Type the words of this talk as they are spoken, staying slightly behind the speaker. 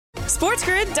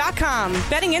SportsGrid.com.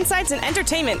 Betting insights and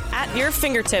entertainment at your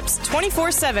fingertips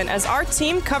 24/7 as our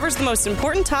team covers the most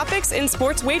important topics in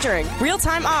sports wagering.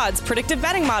 Real-time odds, predictive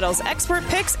betting models, expert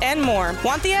picks, and more.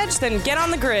 Want the edge? Then get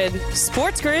on the grid.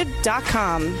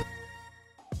 SportsGrid.com.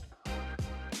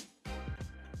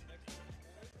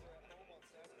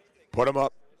 Put them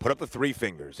up. Put up the three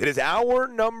fingers. It is hour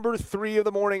number 3 of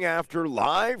the morning after,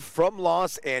 live from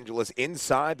Los Angeles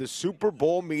inside the Super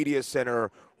Bowl Media Center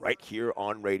right here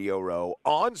on Radio Row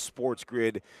on Sports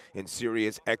Grid in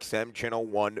Sirius XM Channel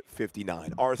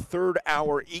 159. Our third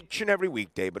hour each and every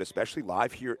weekday, but especially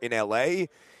live here in LA,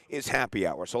 is happy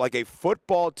hour. So like a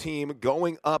football team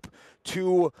going up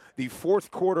to the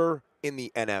fourth quarter in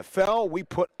the NFL, we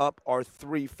put up our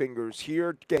three fingers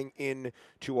here, getting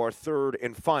into our third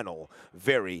and final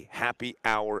very happy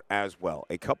hour as well.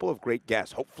 A couple of great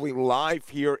guests, hopefully live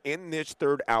here in this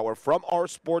third hour from our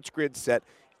Sports Grid set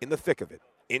in the thick of it.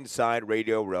 Inside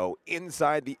Radio Row,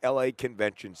 inside the LA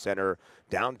Convention Center,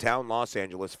 downtown Los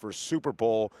Angeles for Super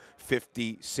Bowl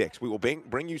 56. We will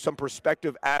bring you some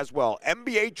perspective as well.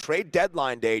 NBA trade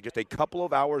deadline day, just a couple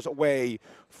of hours away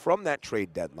from that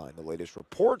trade deadline. The latest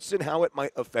reports and how it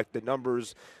might affect the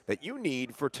numbers that you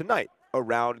need for tonight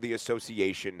around the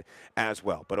association as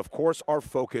well. But of course, our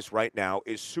focus right now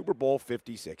is Super Bowl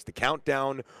 56. The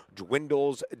countdown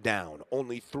dwindles down.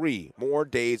 Only 3 more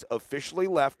days officially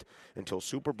left until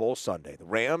Super Bowl Sunday. The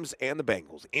Rams and the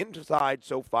Bengals inside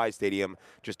SoFi Stadium,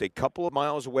 just a couple of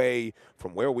miles away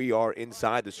from where we are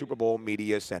inside the Super Bowl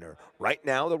Media Center. Right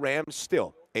now, the Rams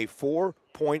still a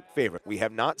 4-point favorite. We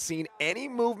have not seen any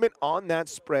movement on that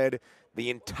spread the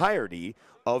entirety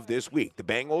of this week. The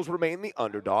Bengals remain the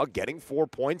underdog, getting 4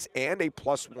 points and a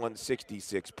plus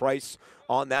 166 price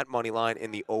on that money line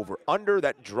in the over-under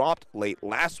that dropped late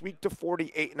last week to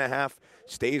 48.5,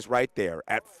 stays right there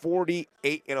at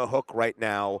 48 and a hook right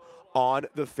now on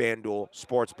the FanDuel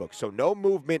Sportsbook. So no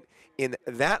movement in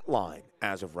that line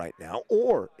as of right now,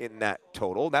 or in that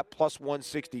total, that plus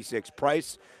 166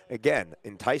 price. Again,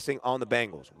 enticing on the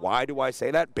Bengals. Why do I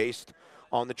say that? Based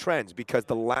on the trends, because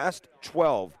the last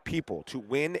 12 people to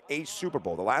win a Super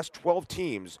Bowl, the last 12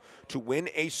 teams to win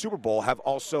a Super Bowl have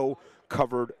also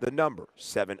covered the number.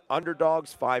 7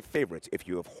 underdogs, 5 favorites. If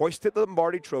you have hoisted the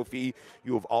Lombardi Trophy,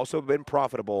 you have also been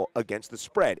profitable against the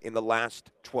spread in the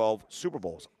last 12 Super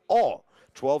Bowls. All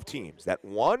 12 teams that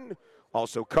won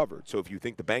also covered. So if you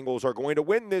think the Bengals are going to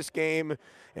win this game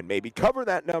and maybe cover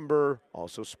that number,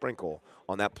 also sprinkle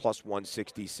on that plus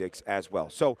 166 as well.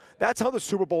 So that's how the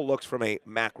Super Bowl looks from a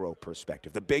macro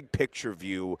perspective. The big picture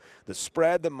view, the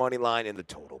spread, the money line, and the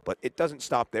total. But it doesn't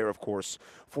stop there, of course,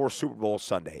 for Super Bowl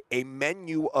Sunday. A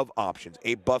menu of options,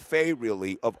 a buffet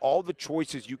really of all the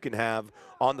choices you can have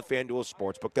on the FanDuel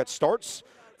Sportsbook that starts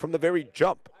from the very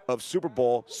jump of Super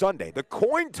Bowl Sunday. The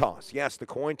coin toss, yes, the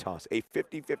coin toss, a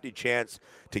 50-50 chance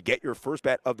to get your first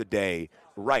bet of the day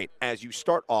right as you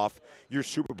start off your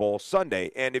Super Bowl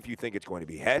Sunday. And if you think it's going to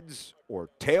be heads or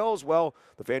tails, well,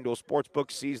 the FanDuel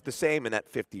Sportsbook sees the same in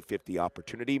that 50-50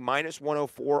 opportunity. Minus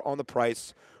 104 on the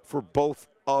price for both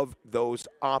of those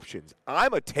options.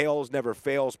 I'm a tails never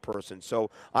fails person,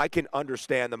 so I can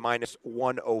understand the minus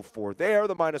 104 there.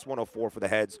 The minus 104 for the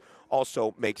heads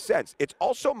also makes sense. It's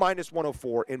also minus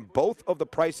 104 in both of the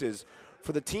prices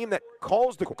for the team that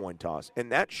calls the coin toss,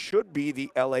 and that should be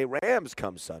the LA Rams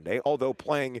come Sunday, although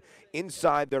playing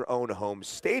inside their own home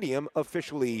stadium,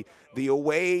 officially the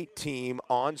away team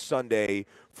on Sunday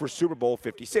for Super Bowl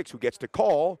 56, who gets to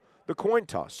call the coin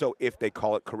toss. So if they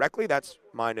call it correctly, that's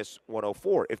minus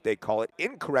 104. If they call it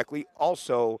incorrectly,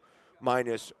 also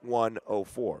minus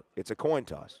 104. It's a coin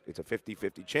toss. It's a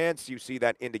 50-50 chance. You see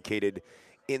that indicated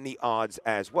in the odds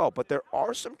as well. But there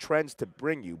are some trends to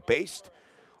bring you based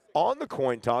on the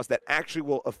coin toss that actually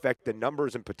will affect the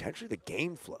numbers and potentially the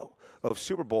game flow of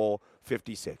Super Bowl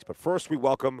 56. But first, we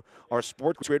welcome our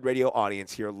Sports Grid Radio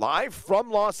audience here live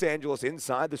from Los Angeles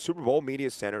inside the Super Bowl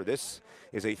Media Center. This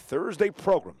is a Thursday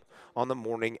program on the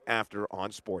morning after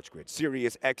on Sports Grid.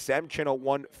 Sirius XM Channel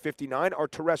 159, our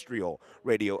terrestrial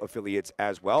radio affiliates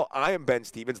as well. I am Ben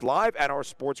Stevens, live at our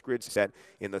Sports Grid set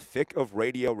in the thick of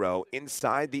Radio Row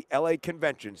inside the LA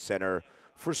Convention Center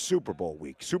for Super Bowl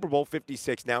week. Super Bowl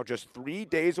 56 now just 3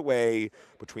 days away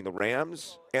between the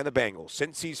Rams and the Bengals.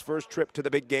 Cincy's first trip to the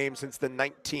big game since the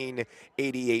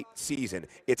 1988 season.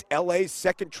 It's LA's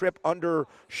second trip under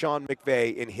Sean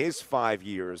McVay in his 5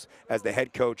 years as the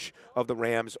head coach of the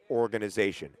Rams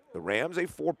organization. The Rams a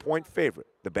 4-point favorite.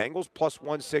 The Bengals plus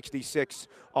 166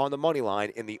 on the money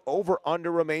line, and the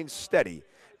over-under remains steady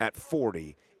at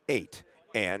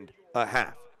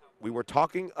 48.5. we were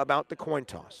talking about the coin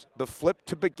toss, the flip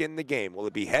to begin the game. Will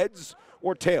it be heads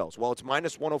or tails? Well, it's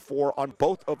minus 104 on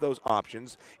both of those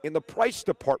options in the price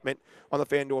department on the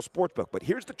FanDuel Sportsbook. But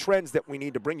here's the trends that we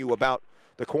need to bring you about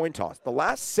the coin toss. The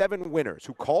last 7 winners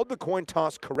who called the coin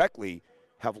toss correctly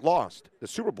have lost the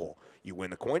Super Bowl. You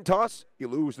win the coin toss, you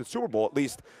lose the Super Bowl. At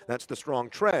least that's the strong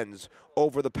trends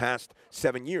over the past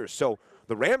 7 years. So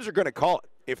the Rams are going to call it.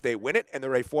 If they win it and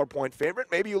they're a 4-point favorite,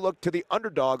 maybe you look to the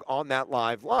underdog on that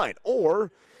live line.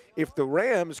 Or if the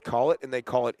Rams call it and they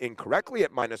call it incorrectly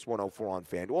at minus 104 on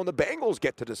FanDuel, and the Bengals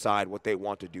get to decide what they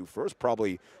want to do first,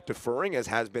 probably deferring, as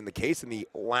has been the case in the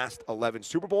last 11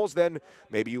 Super Bowls, then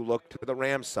maybe you look to the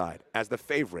Rams side as the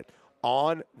favorite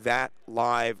on that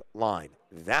live line.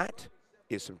 That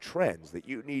is some trends that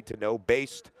you need to know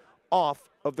based off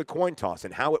of the coin toss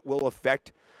and how it will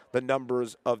affect the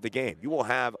numbers of the game. You will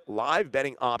have live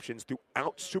betting options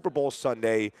throughout Super Bowl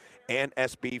Sunday and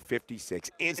SB 56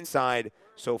 inside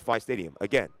SoFi Stadium.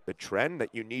 Again, the trend that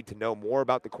you need to know more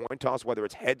about the coin toss, whether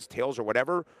it's heads, tails, or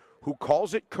whatever, who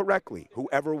calls it correctly.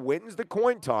 Whoever wins the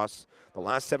coin toss, the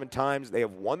last 7 times they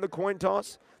have won the coin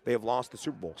toss, they have lost the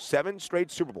Super Bowl. 7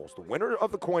 straight Super Bowls. The winner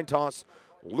of the coin toss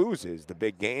loses the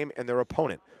big game, and their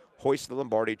opponent hoists the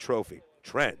Lombardi Trophy.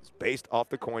 Trends based off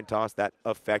the coin toss that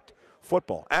affect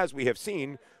football. As we have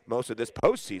seen most of this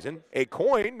postseason, a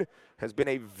coin has been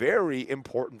a very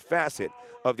important facet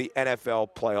of the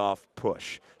NFL playoff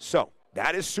push. So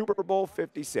that is Super Bowl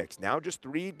 56. Now just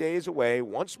 3 days away.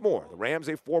 Once more, the Rams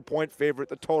a 4-point favorite,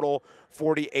 the total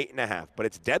 48.5. But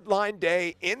it's deadline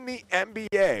day in the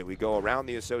NBA. We go around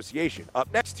the association.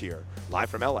 Up next here, live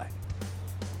from LA.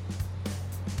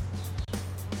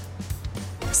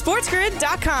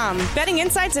 SportsGrid.com. Betting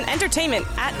insights and entertainment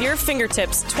at your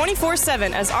fingertips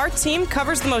 24/7 as our team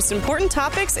covers the most important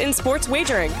topics in sports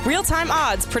wagering. Real-time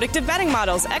odds, predictive betting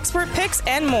models, expert picks,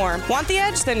 and more. Want the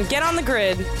edge? Then get on the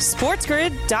grid.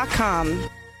 SportsGrid.com.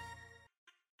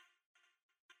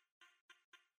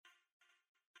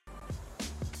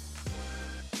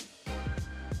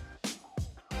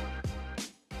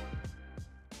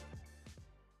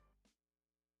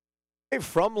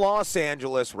 From Los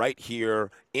Angeles, right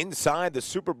here inside the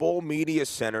Super Bowl Media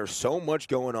Center. So much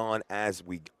going on as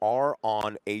we are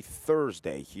on a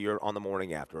Thursday here on the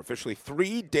morning after. Officially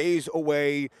 3 days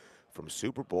away from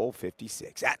Super Bowl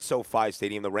 56 at SoFi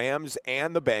Stadium. The Rams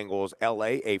and the Bengals.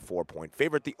 LA a 4-point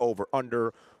favorite. The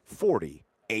over-under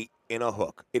 48 in a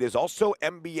hook. It is also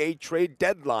NBA trade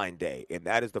deadline day, and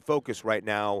that is the focus right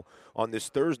now on this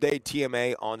Thursday.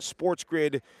 TMA on Sports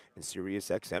Grid and Sirius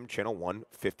XM channel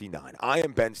 159. I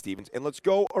am Ben Stevens, and let's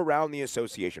go around the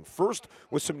association. First,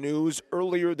 with some news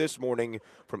earlier this morning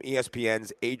from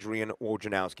ESPN's Adrian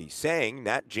Wojnarowski, saying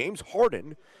that James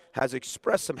Harden has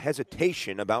expressed some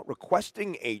hesitation about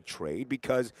requesting a trade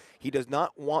because he does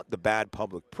not want the bad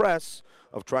public press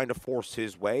of trying to force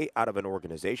his way out of an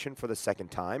organization for the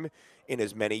second time in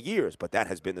as many years. But that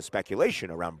has been the speculation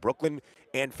around Brooklyn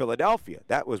and Philadelphia.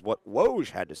 That was what Woj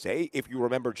had to say. If you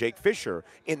remember Jake Fisher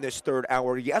in this third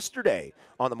hour yesterday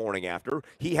on the morning after,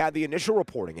 he had the initial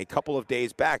reporting a couple of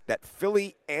days back that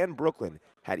Philly and Brooklyn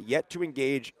had yet to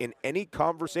engage in any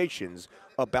conversations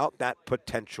about that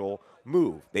potential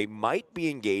move. They might be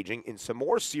engaging in some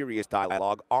more serious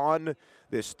dialogue on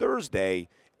this Thursday,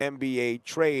 NBA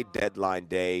trade deadline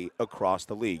day across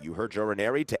the league. You heard Joe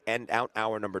Ranieri to end out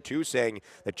hour number 2 saying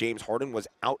that James Harden was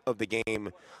out of the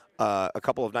game a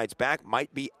couple of nights back,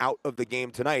 might be out of the game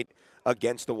tonight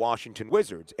against the Washington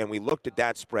Wizards. And we looked at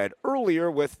that spread earlier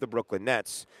with the Brooklyn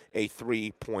Nets, a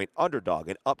 3-point underdog.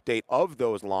 An update of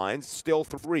those lines, still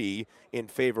 3 in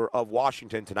favor of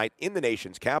Washington tonight in the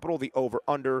nation's capital. The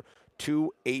over-under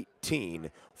 218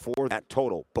 for that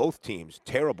total. Both teams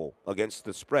terrible against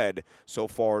the spread so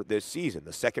far this season.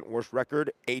 The second worst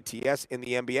record ATS in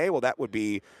the NBA, well, that would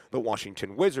be the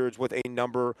Washington Wizards with a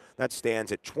number that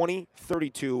stands at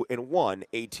 20-32-1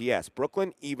 ATS.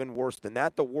 Brooklyn even worse than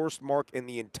that, the worst mark in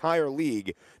the entire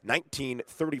league,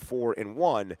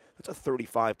 19-34-1. That's a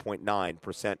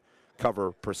 35.9%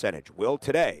 cover percentage. Will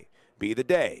today be the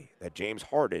day that James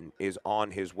Harden is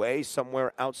on his way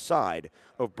somewhere outside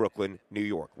of Brooklyn, New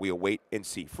York? We await and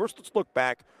see. First, let's look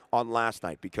back on last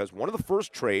night, because one of the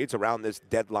first trades around this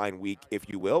deadline week, if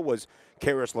you will, was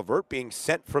Karis LeVert being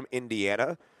sent from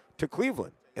Indiana to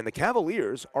Cleveland. And the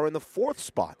Cavaliers are in the 4th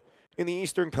spot in the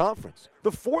Eastern Conference. The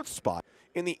 4th spot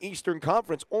in the Eastern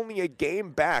Conference, only a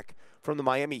game back from the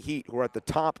Miami Heat, who are at the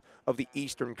top of the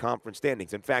Eastern Conference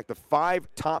standings. In fact, the 5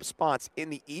 top spots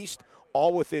in the East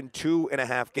all within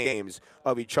 2.5 games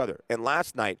of each other. And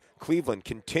last night, Cleveland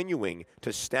continuing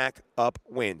to stack up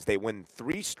wins. They win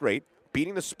 3 straight,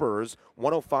 beating the Spurs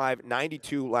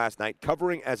 105-92 last night,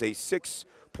 covering as a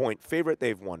 6-point favorite.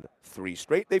 They've won 3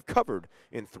 straight. They've covered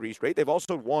in 3 straight. They've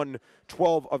also won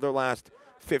 12 of their last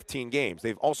 15 games.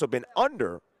 They've also been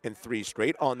under in 3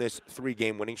 straight on this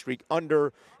 3-game winning streak,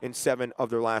 under in 7 of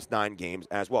their last 9 games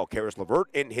as well. Karis LeVert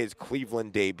in his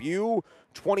Cleveland debut,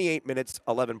 28 minutes,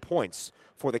 11 points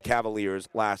for the Cavaliers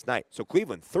last night. So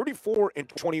Cleveland,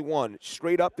 34-21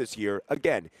 straight up this year,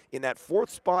 again, in that 4th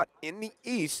spot in the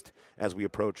East as we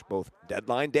approach both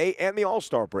deadline day and the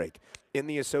All-Star break in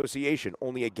the association.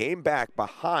 Only a game back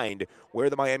behind where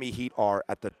the Miami Heat are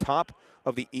at the top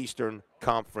of the Eastern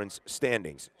Conference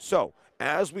standings. So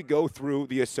as we go through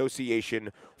the association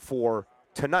for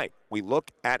tonight, we look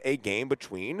at a game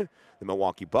between the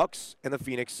Milwaukee Bucks and the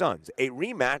Phoenix Suns, a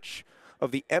rematch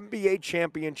of the NBA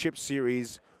Championship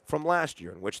Series from last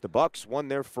year, in which the Bucks won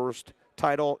their first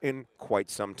title in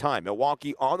quite some time.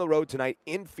 Milwaukee on the road tonight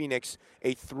in Phoenix,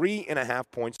 a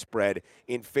 3.5-point spread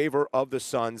in favor of the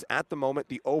Suns. At the moment,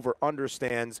 the over-under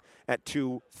stands at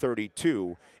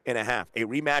 232.5. A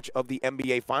rematch of the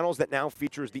NBA Finals that now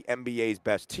features the NBA's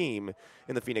best team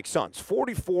in the Phoenix Suns.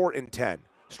 44-10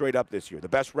 straight up this year. The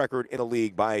best record in the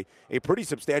league by a pretty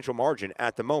substantial margin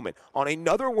at the moment. On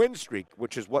another win streak,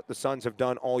 which is what the Suns have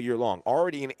done all year long.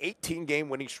 Already an 18-game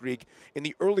winning streak in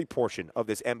the early portion of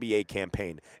this NBA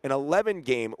campaign. An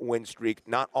 11-game win streak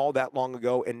not all that long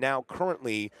ago, and now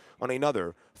currently on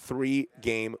another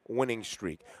 3-game winning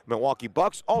streak. Milwaukee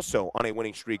Bucks also on a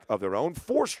winning streak of their own.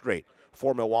 4 straight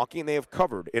for Milwaukee, and they have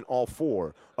covered in all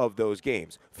 4 of those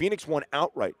games. Phoenix won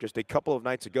outright just a couple of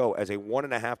nights ago as a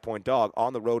 1.5-point dog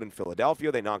on the road in Philadelphia.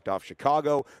 They knocked off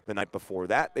Chicago the night before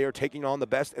that. They are taking on the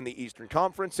best in the Eastern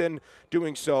Conference and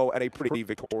doing so at a pretty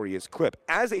victorious clip.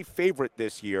 As a favorite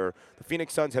this year, the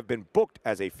Phoenix Suns have been booked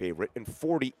as a favorite in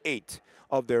 48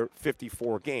 of their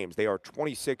 54 games. They are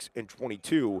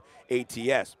 26-22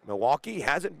 ATS. Milwaukee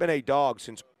hasn't been a dog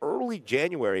since early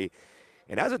January,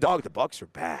 and as a dog, the Bucks are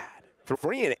bad. For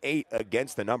 3-8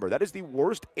 against the number. That is the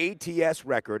worst ATS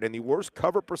record and the worst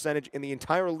cover percentage in the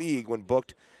entire league when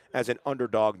booked as an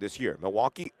underdog this year.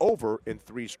 Milwaukee over in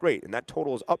 3 straight, and that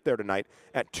total is up there tonight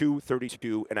at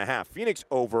 232.5. Phoenix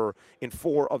over in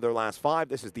 4 of their last 5.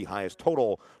 This is the highest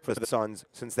total for the Suns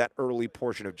since that early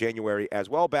portion of January as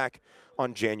well, back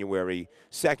on January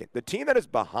 2nd. The team that is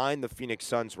behind the Phoenix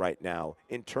Suns right now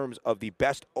in terms of the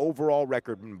best overall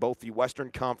record in both the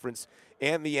Western Conference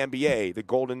and the NBA, the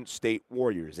Golden State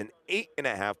Warriors. An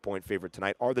 8.5-point favorite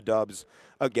tonight are the Dubs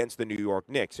against the New York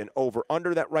Knicks. And over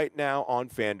under that right now on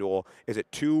FanDuel is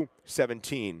at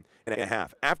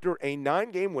 217.5. After a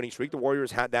 9-game winning streak, the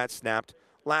Warriors had that snapped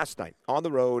last night on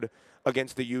the road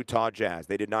against the Utah Jazz.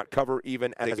 They did not cover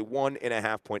even as a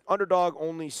 1.5-point underdog.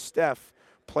 Only Steph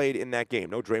played in that game.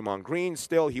 No Draymond Green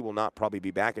still. He will not probably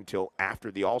be back until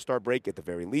after the All-Star break at the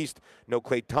very least. No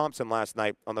Klay Thompson last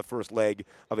night on the first leg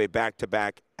of a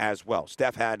back-to-back as well.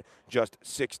 Steph had just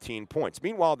 16 points.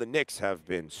 Meanwhile, the Knicks have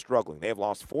been struggling. They have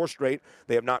lost 4 straight.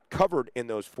 They have not covered in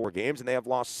those 4 games, and they have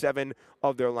lost 7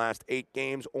 of their last 8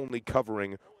 games, only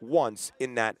covering once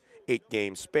in that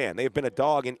 8-game span. They have been a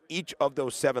dog in each of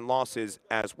those 7 losses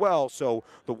as well. So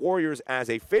the Warriors as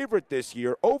a favorite this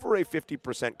year, over a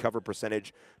 50% cover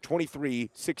percentage,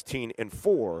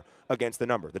 23-16-4 against the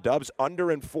number. The Dubs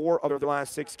under in 4 of their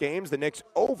last 6 games. The Knicks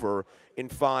over in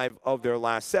 5 of their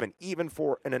last 7. Even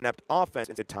for an inept offense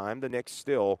at the time, the Knicks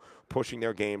still pushing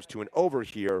their games to an over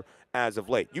here as of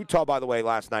late. Utah, by the way,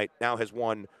 last night now has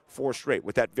won 4 straight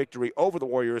with that victory over the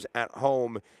Warriors at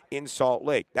home in Salt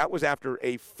Lake. That was after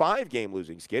a 5-game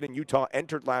losing skid, and Utah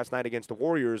entered last night against the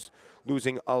Warriors,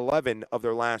 losing 11 of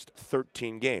their last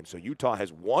 13 games. So Utah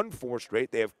has won 4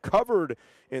 straight. They have covered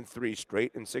in 3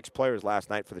 straight, and 6 players last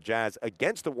night for the Jazz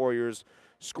against the Warriors,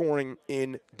 scoring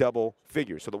in double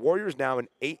figures. So the Warriors now an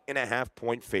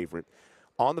 8.5-point favorite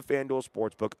on the FanDuel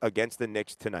Sportsbook against the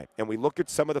Knicks tonight. And we look at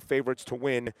some of the favorites to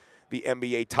win the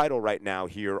NBA title right now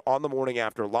here on the morning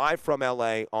after, live from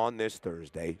LA on this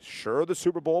Thursday. Sure, the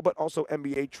Super Bowl, but also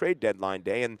NBA trade deadline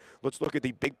day. And let's look at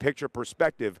the big picture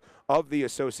perspective of the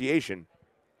association,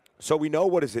 so we know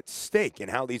what is at stake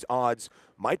and how these odds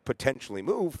might potentially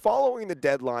move following the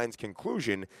deadline's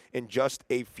conclusion in just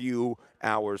a few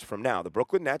hours from now. The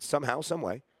Brooklyn Nets somehow, some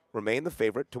way, remain the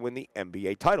favorite to win the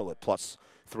NBA title at plus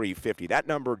 350. That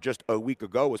number just a week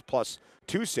ago was plus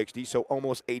 260, so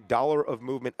almost $1 of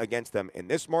movement against them in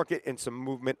this market and some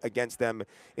movement against them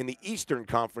in the Eastern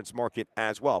Conference market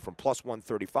as well, from plus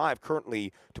 135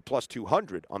 currently to plus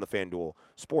 200 on the FanDuel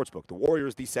Sportsbook. The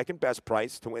Warriors, the second best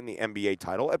price to win the NBA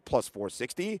title at plus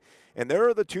 460, and there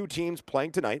are the two teams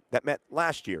playing tonight that met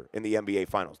last year in the NBA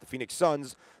Finals. The Phoenix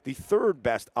Suns, the third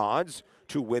best odds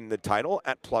to win the title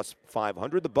at plus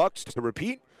 500. The Bucks, to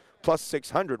repeat, plus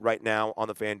 600 right now on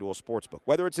the FanDuel Sportsbook.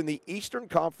 Whether it's in the Eastern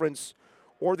Conference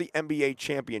or the NBA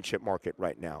championship market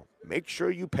right now, make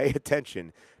sure you pay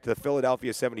attention to the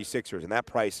Philadelphia 76ers and that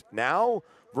price now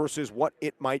versus what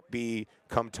it might be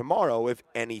come tomorrow if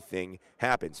anything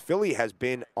happens. Philly has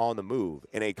been on the move,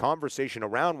 and a conversation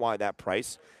around why that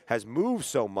price has moved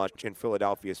so much in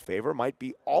Philadelphia's favor might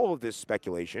be all of this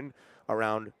speculation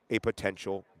around a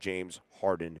potential James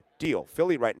Harden deal.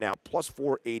 Philly right now plus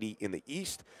 480 in the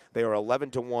East. They are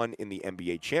 11-1 in the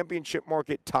NBA championship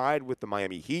market, tied with the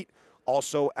Miami Heat,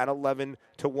 also at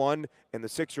 11-1, and the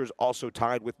Sixers also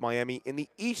tied with Miami in the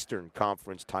Eastern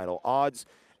Conference title odds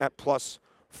at plus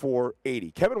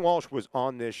 480. Kevin Walsh was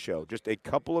on this show just a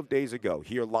couple of days ago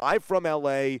here live from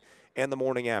LA and the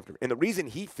morning after. And the reason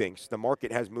he thinks the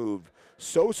market has moved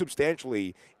so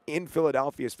substantially in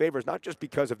Philadelphia's favor is not just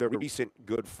because of their recent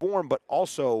good form, but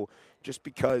also just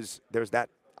because there's that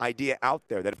idea out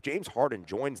there that if James Harden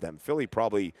joins them, Philly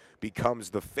probably becomes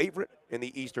the favorite in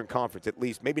the Eastern Conference, at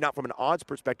least maybe not from an odds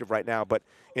perspective right now, but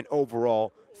an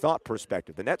overall thought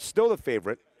perspective. The Nets still the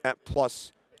favorite at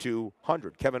plus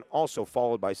 200. Kevin also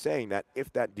followed by saying that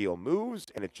if that deal moves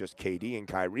and it's just KD and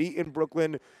Kyrie in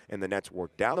Brooklyn and the Nets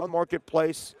work down the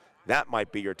marketplace, that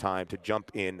might be your time to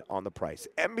jump in on the price.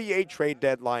 NBA trade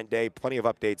deadline day, plenty of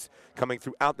updates coming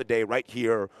throughout the day right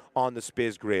here on the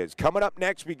Spiz Grizz. Coming up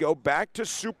next, we go back to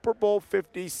Super Bowl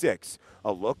 56.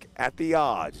 A look at the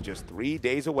odds just 3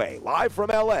 days away. Live from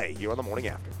LA here on the morning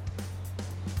after.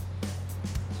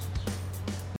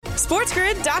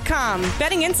 SportsGrid.com.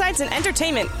 Betting insights and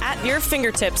entertainment at your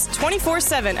fingertips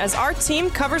 24/7 as our team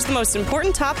covers the most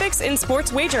important topics in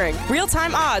sports wagering.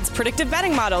 Real-time odds, predictive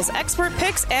betting models, expert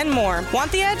picks, and more.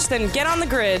 Want the edge? Then get on the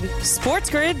grid.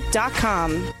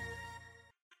 SportsGrid.com.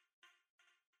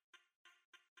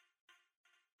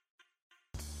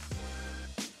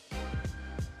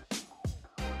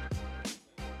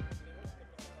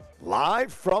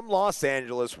 Live from Los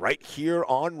Angeles, right here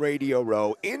on Radio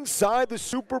Row, inside the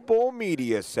Super Bowl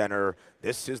Media Center.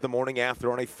 This is the morning after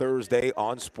on a Thursday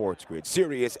on Sports Grid.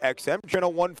 Sirius XM,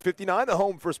 channel 159, the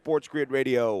home for Sports Grid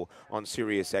Radio on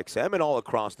Sirius XM and all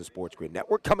across the Sports Grid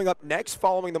network. Coming up next,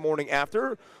 following the morning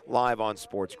after, live on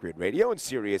Sports Grid Radio and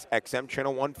Sirius XM,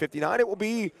 channel 159, it will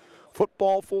be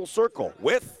Football Full Circle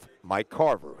with Mike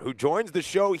Carver, who joins the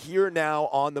show here now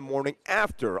on the morning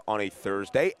after on a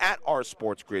Thursday at our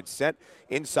Sports Grid set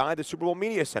inside the Super Bowl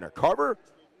Media Center. Carver,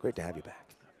 great to have you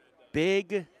back.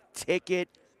 Big ticket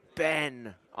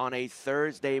Ben on a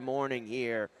Thursday morning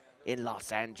here in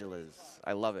Los Angeles.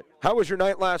 I love it. How was your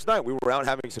night last night? We were out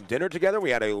having some dinner together. We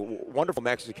had a wonderful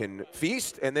Mexican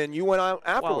feast, and then you went out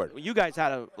afterward. Well, you guys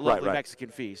had a lovely Right. Mexican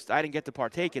feast. I didn't get to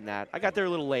partake in that. I got there a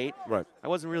little late. Right. I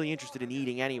wasn't really interested in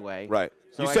eating anyway. Right.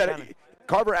 So You I said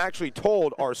Carver actually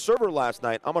told our server last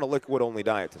night, I'm on a liquid-only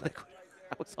diet tonight.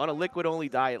 I was on a liquid-only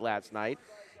diet last night,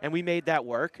 and we made that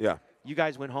work. Yeah. You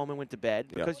guys went home and went to bed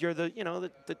because you're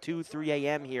the 2, 3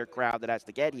 a.m. here crowd that has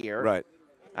to get here. Right.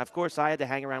 Of course, I had to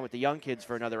hang around with the young kids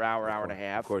for another hour and a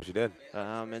half. Of course you did.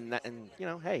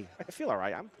 Hey, I feel all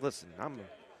right. I'm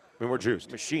We're juiced.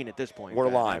 a machine at this point. We're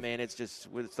man. live. I mean, it's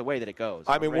the way that it goes.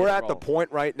 I I'm mean, ready we're to at the roll.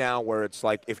 point right now where it's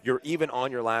like if you're even on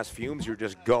your last fumes, you're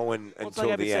just going Well, it's until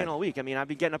like I've been the saying end. all week. I mean, I've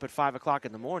been getting up at 5 o'clock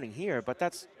in the morning here, but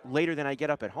that's later than I get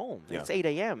up at home. Yeah. It's 8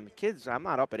 a.m. Kids, I'm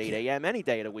not up at 8 a.m. any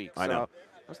day of the week. I know. So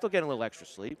I'm still getting a little extra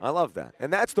sleep. I love that.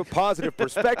 And that's the positive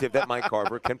perspective that Mike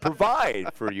Carver can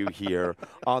provide for you here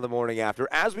on the morning after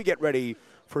as we get ready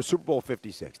for Super Bowl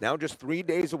 56. Now just 3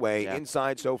 days away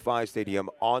inside SoFi Stadium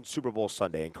on Super Bowl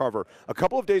Sunday. And Carver, a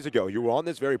couple of days ago, you were on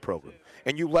this very program,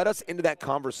 and you led us into that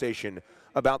conversation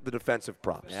about the defensive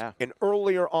props. Yeah. And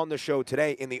earlier on the show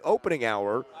today, in the opening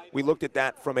hour, we looked at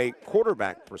that from a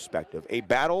quarterback perspective, a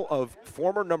battle of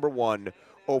former number one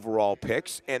overall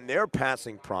picks and their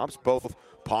passing props, both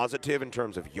positive in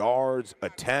terms of yards,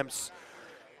 attempts,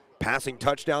 passing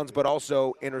touchdowns, but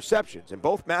also interceptions. And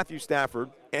both Matthew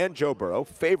Stafford and Joe Burrow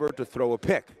favored to throw a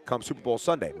pick come Super Bowl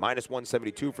Sunday. Minus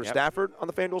 172 for Stafford on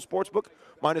the FanDuel Sportsbook,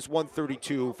 minus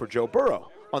 132 for Joe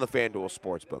Burrow on the FanDuel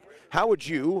Sportsbook. How would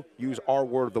you, use our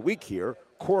word of the week here,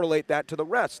 correlate that to the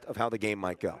rest of how the game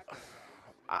might go?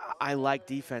 I like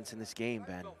defense in this game,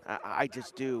 Ben. I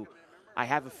just do. I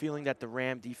have a feeling that the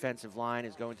Ram defensive line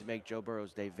is going to make Joe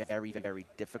Burrow's day very, very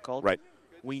difficult. Right.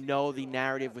 We know the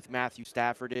narrative with Matthew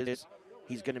Stafford is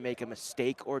he's going to make a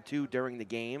mistake or two during the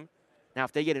game. Now,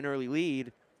 if they get an early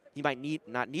lead, he might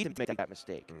not need him to make that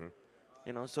mistake. Mm-hmm.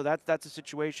 You know, so that's a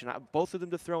situation. Both of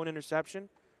them to throw an interception,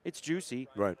 it's juicy.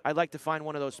 Right. I'd like to find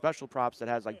one of those special props that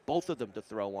has like both of them to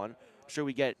throw one. I'm sure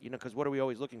we get, because what are we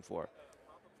always looking for?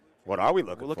 What are we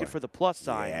looking for? We're looking for the plus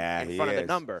sign in front of the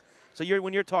number. So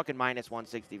when you're talking minus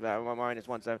 160, minus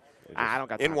 170, I don't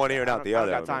got time in one ear and out the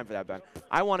other. I don't got time for that, Ben.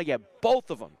 I want to get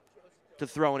both of them to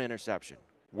throw an interception.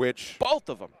 Which both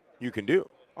of them you can do.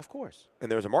 Of course.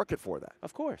 And there's a market for that.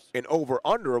 Of course. An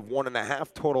over-under of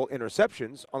 1.5 total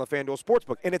interceptions on the FanDuel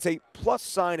Sportsbook. And it's a plus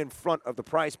sign in front of the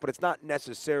price, but it's not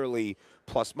necessarily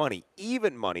plus money.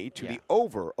 Even money to the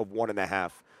over of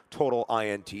 1.5 total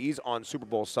INTs on Super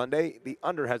Bowl Sunday. The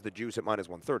under has the juice at minus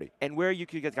 130. And where you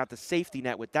could got the safety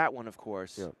net with that one, of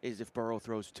course, is if Burrow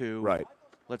throws two. Right.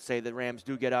 Let's say the Rams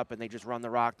do get up and they just run the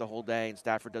rock the whole day and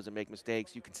Stafford doesn't make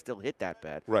mistakes. You can still hit that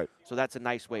bet. Right. So that's a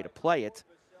nice way to play it.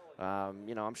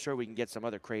 I'm sure we can get some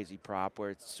other crazy prop where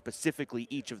it's specifically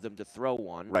each of them to throw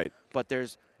one. Right. But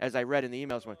there's, as I read in the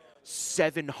emails,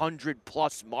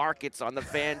 700-plus markets on the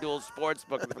FanDuel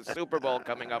Sportsbook with the Super Bowl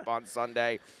coming up on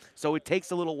Sunday. So it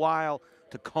takes a little while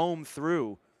to comb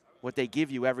through what they give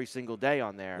you every single day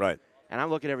on there. Right. And I'm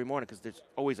looking every morning because there's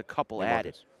always a couple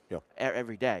added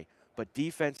every day. But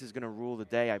defense is going to rule the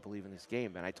day, I believe, in this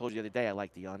game. And I told you the other day I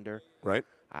like the under. Right.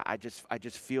 I just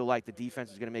feel like the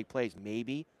defense is going to make plays.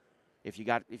 Maybe.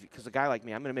 Because a guy like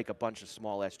me, I'm going to make a bunch of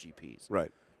small SGPs. Right.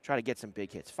 Try to get some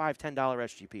big hits, $5, $10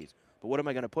 SGPs. But what am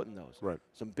I going to put in those? Right.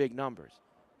 Some big numbers,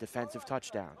 defensive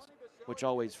touchdowns, which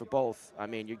always for both. I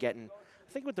mean, you're getting.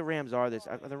 I think what the Rams are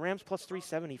the Rams plus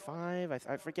 375.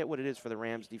 I forget what it is for the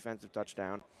Rams defensive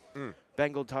touchdown,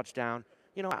 Bengal touchdown.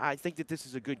 I think that this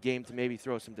is a good game to maybe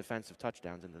throw some defensive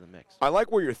touchdowns into the mix. I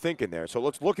like where you're thinking there. So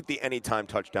let's look at the anytime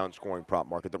touchdown scoring prop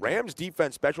market. The Rams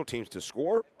defense special teams to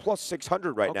score plus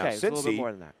 600 right now. It's a little bit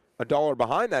more than that. $1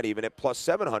 behind that even at plus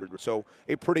 700. So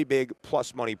a pretty big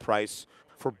plus money price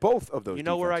for both of those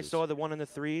defenses. Where I saw the one in the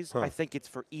threes? I think it's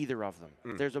for either of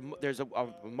them. There's a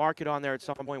market on there at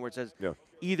some point where it says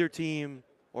either team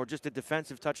or just a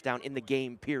defensive touchdown in the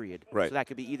game, period. Right. So that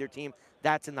could be either team.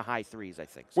 That's in the high threes, I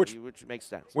think, which makes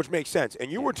sense. Which makes sense.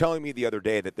 And you were telling me the other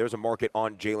day that there's a market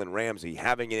on Jalen Ramsey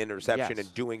having an interception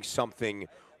and doing something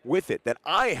with it that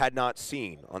I had not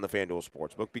seen on the FanDuel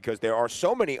Sportsbook because there are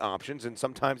so many options and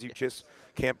sometimes you just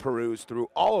can't peruse through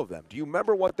all of them. Do you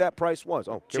remember what that price was?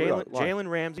 Oh, Jalen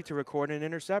Ramsey to record an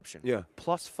interception. Yeah.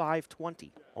 Plus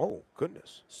 520. Oh,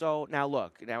 goodness. So now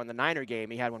look, in the Niner game,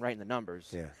 he had one right in the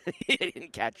numbers. Yeah. He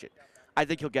didn't catch it. I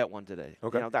think he'll get one today.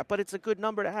 Okay. But it's a good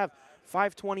number to have.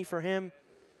 520 for him.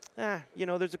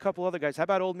 There's a couple other guys. How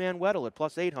about old man Weddle at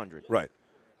plus 800? Right.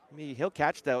 I mean, he'll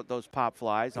catch those pop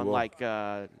flies, unlike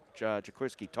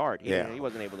Jaquiski Tart. He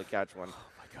wasn't able to catch one.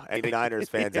 Any Niners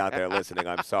fans out there listening,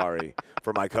 I'm sorry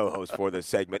for my co-host for this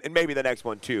segment, and maybe the next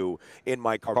one, too, in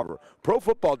my cover. Pro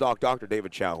Football Doc, Dr.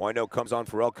 David Chow, who I know comes on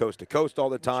Pharrell Coast to Coast all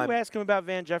the time. Did you ask him about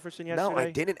Van Jefferson yesterday? No,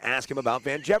 I didn't ask him about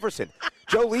Van Jefferson.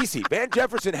 Joe Lisi, Van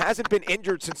Jefferson hasn't been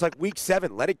injured since, week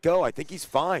 7. Let it go. I think he's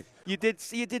fine. You did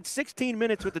 16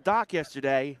 minutes with the doc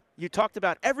yesterday. You talked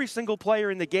about every single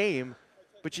player in the game.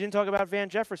 But you didn't talk about Van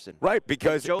Jefferson. Right,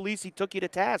 because Joe Lisi took you to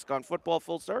task on Football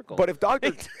Full Circle. But if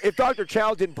Dr.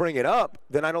 Chow didn't bring it up,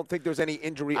 then I don't think there's any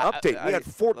injury update. We had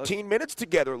 14 minutes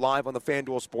together live on the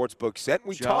FanDuel Sportsbook set.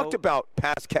 We talked about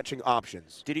pass-catching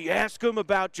options. Did he ask him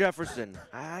about Jefferson?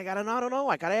 I don't know.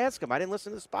 I got to ask him. I didn't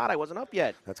listen to the spot. I wasn't up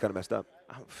yet. That's kind of messed up.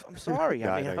 I'm sorry.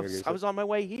 I was on my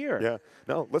way here. Yeah.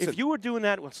 No, listen. If you were doing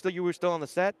that you were still on the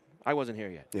set, I wasn't here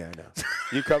yet. Yeah, I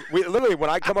know. Literally, when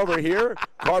I come over here,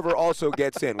 Carver also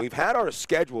gets in. We've had our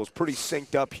schedules pretty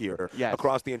synced up here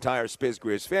across the entire Spiz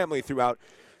Grizz family throughout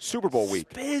Super Bowl week.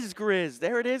 Spiz Grizz,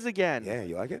 there it is again. Yeah,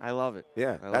 you like it? I love it.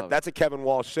 Yeah, that's a Kevin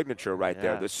Walsh signature right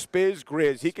there. The Spiz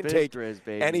Grizz, he can take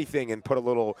anything and put a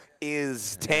little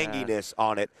tanginess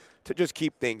on it to just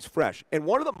keep things fresh. And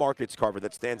one of the markets, Carver,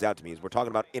 that stands out to me is we're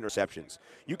talking about interceptions.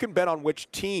 You can bet on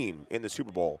which team in the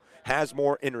Super Bowl has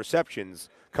more interceptions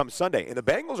come Sunday. And the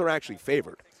Bengals are actually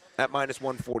favored at minus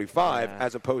 145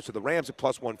 as opposed to the Rams at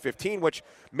plus 115, which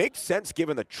makes sense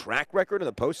given the track record in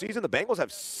the postseason. The Bengals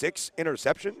have 6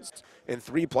 interceptions in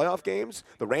 3 playoff games.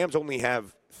 The Rams only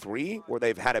have 3 where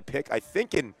they've had a pick, I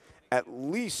think, in at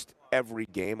least every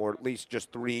game, or at least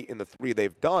just 3 in the 3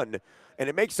 they've done. And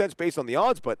it makes sense based on the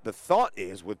odds, but the thought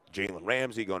is with Jalen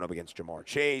Ramsey going up against Jamar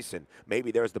Chase, and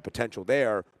maybe there's the potential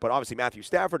there. But obviously Matthew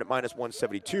Stafford at minus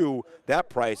 172, that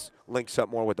price links up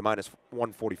more with the minus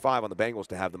 145 on the Bengals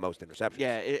to have the most interceptions.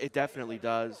 Yeah, it definitely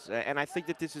does. And I think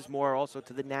that this is more also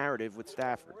to the narrative with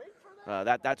Stafford.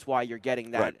 That's why you're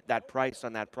getting that price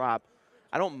on that prop.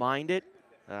 I don't mind it,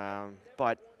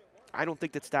 but I don't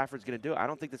think that Stafford's going to do it. I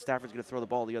don't think that Stafford's going to throw the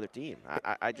ball to the other team.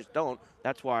 I just don't.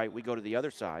 That's why we go to the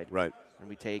other side. Right. And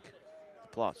we take the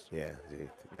plus. Yeah. We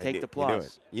take the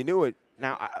plus. You knew it.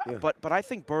 Now, but I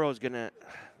think Burrow's going to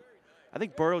 – I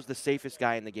think Burrow's the safest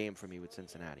guy in the game for me with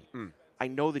Cincinnati. I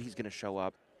know that he's going to show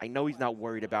up. I know he's not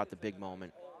worried about the big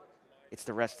moment. It's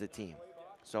the rest of the team.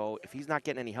 So if he's not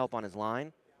getting any help on his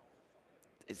line,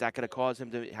 is that going to cause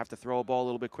him to have to throw a ball a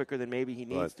little bit quicker than maybe he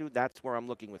needs to? That's where I'm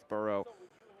looking with Burrow.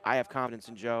 I have confidence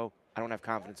in Joe. I don't have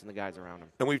confidence in the guys around him.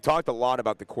 And we've talked a lot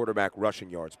about the quarterback rushing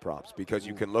yards props because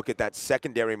you can look at that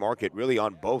secondary market really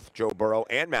on both Joe Burrow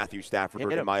and Matthew Stafford,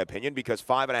 in my opinion, because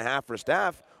 5.5 for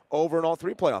Staff over in all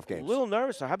 3 playoff games. A little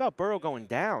nervous. So how about Burrow going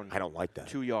down? I don't like that.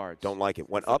 2 yards. Don't like it.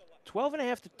 Went up.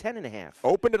 12.5 to 10.5.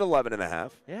 Opened at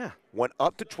 11.5. Yeah. Went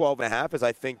up to 12.5 as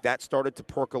I think that started to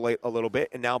percolate a little bit,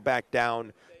 and now back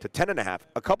down to 10.5.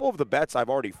 A couple of the bets I've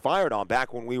already fired on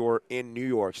back when we were in New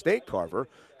York State, Carver,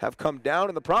 have come down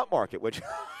in the prop market, which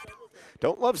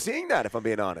don't love seeing that, if I'm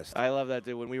being honest. I love that,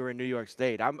 dude. When we were in New York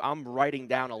State, I'm writing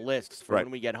down a list for when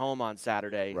we get home on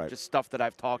Saturday, just stuff that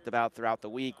I've talked about throughout the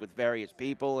week with various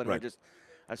people, and we just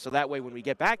so that way when we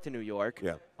get back to New York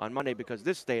on Monday, because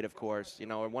this state, of course,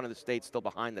 or one of the states still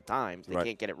behind the times, they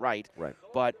can't get it right.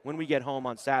 But when we get home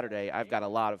on Saturday, I've got a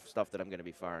lot of stuff that I'm going to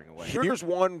be firing away. Here's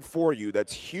one for you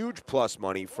that's huge plus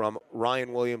money from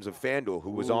Ryan Williams of FanDuel, who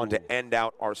was on to end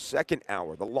out our second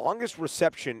hour. The longest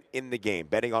reception in the game,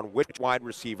 betting on which wide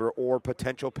receiver or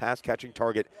potential pass-catching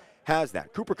target has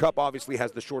that. Cooper Kupp obviously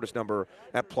has the shortest number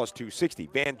at plus 260.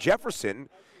 Van Jefferson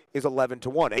is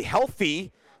 11-1. A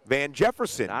healthy Van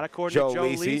Jefferson. Not according to Joe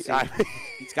Lisi.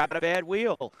 He's got a bad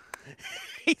wheel.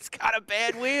 He's got a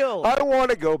bad wheel. I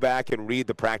want to go back and read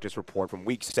the practice report from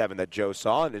Week 7 that Joe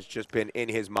saw, and it's just been in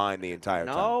his mind the entire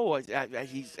time. No,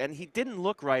 he didn't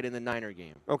look right in the Niner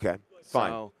game. Okay,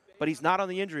 fine. But he's not on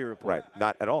the injury report. Right,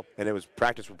 not at all. And it was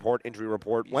practice report, injury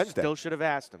report Wednesday. Still should have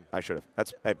asked him. I should have.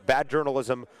 That's bad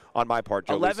journalism on my part,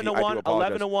 Joe.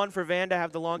 11-1 for Van to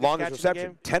have the longest catch reception.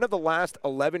 in the game. 10 of the last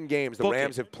 11 games the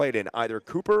Rams have played in, either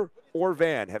Cooper or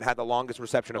Van have had the longest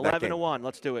reception of that game. 11-1.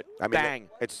 Let's do it. I mean, Bang.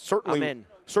 It's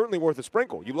certainly worth a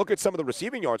sprinkle. You look at some of the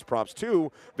receiving yards props,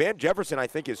 too. Van Jefferson, I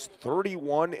think, is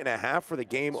 31.5 for the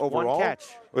game overall. One catch.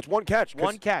 It's one catch.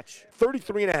 One catch.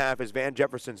 33.5 is Van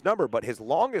Jefferson's number, but his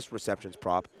longest receptions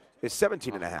prop is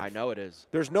 17.5. I know it is.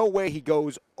 There's no way he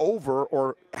goes over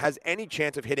or has any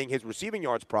chance of hitting his receiving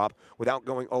yards prop without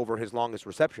going over his longest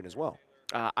reception as well.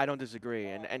 I don't disagree.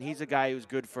 And he's a guy who's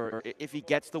good for, if he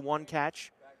gets the one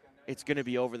catch, it's going to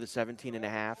be over the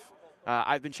 17.5.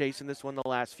 I've been chasing this one the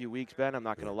last few weeks, Ben. I'm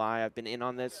not going to lie. I've been in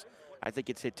on this. I think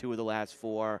it's hit 2 of the last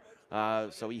 4.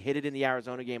 So he hit it in the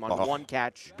Arizona game on one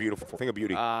catch. Beautiful. Thing of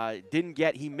beauty.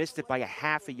 He missed it by a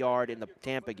half a yard in the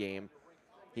Tampa game.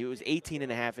 He was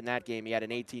 18.5 in that game. He had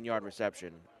an 18-yard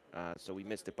reception. So we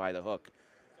missed it by the hook.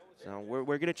 So we're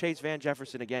going to chase Van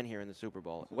Jefferson again here in the Super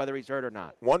Bowl, whether he's hurt or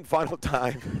not. One final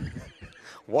time.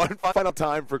 One final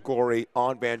time for Corey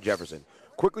on Van Jefferson.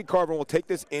 Quickly, Carver, we'll take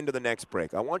this into the next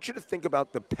break. I want you to think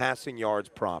about the passing yards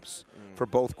props for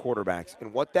both quarterbacks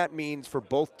and what that means for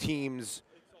both teams'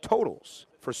 totals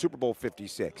for Super Bowl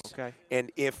 56. Okay.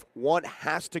 And if one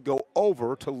has to go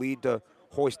over to lead to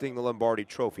hoisting the Lombardi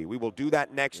Trophy. We will do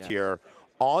that next year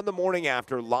on the morning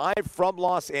after, live from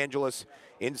Los Angeles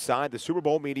inside the Super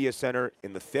Bowl Media Center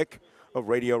in the thick of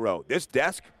Radio Row. This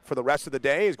desk for the rest of the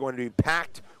day is going to be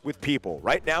packed with people.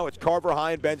 Right now, it's Carver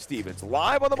High and Ben Stevens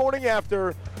live on the morning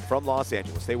after from Los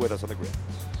Angeles. Stay with us on the grid.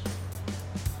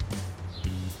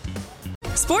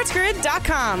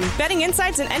 SportsGrid.com. Betting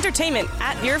insights and entertainment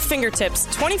at your fingertips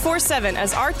 24/7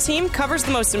 as our team covers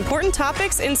the most important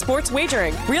topics in sports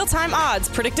wagering. Real-time odds,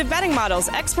 predictive betting models,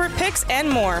 expert picks, and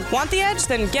more. Want the edge?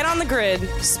 Then get on the grid.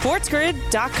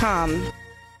 SportsGrid.com.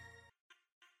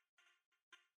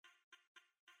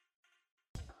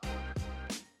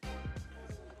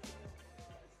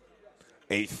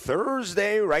 A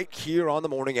Thursday right here on the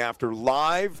morning after,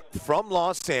 live from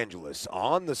Los Angeles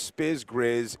on the Spiz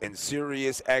Grizz and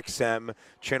Sirius XM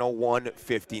channel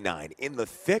 159 in the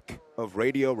thick of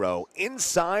Radio Row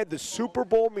inside the Super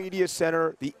Bowl Media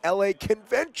Center, the LA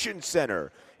Convention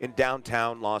Center in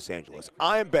downtown Los Angeles.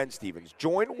 I am Ben Stevens,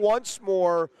 joined once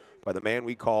more by the man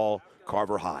we call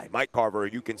Carver High. Mike Carver,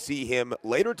 you can see him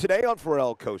later today on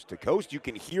Pharrell Coast to Coast. You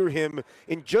can hear him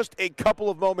in just a couple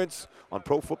of moments on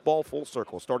Pro Football Full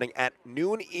Circle, starting at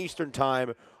noon Eastern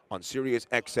Time on Sirius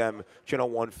XM Channel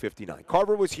 159.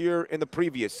 Carver was here in the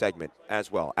previous segment as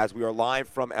well, as we are live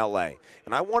from L.A.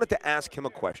 And I wanted to ask him a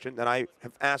question that I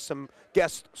have asked some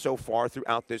guests so far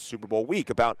throughout this Super Bowl week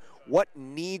about what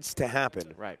needs to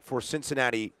happen for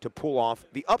Cincinnati to pull off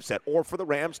the upset or for the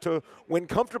Rams to win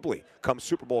comfortably come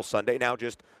Super Bowl Sunday, now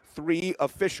just 3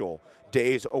 official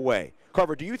days away.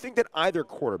 Carver, do you think that either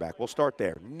quarterback, we'll start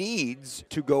there, needs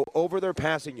to go over their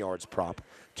passing yards prop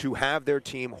to have their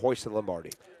team hoist the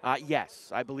Lombardi?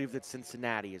 Yes, I believe that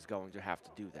Cincinnati is going to have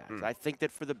to do that. I think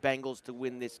that for the Bengals to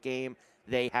win this game,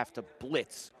 they have to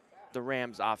blitz the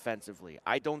Rams offensively.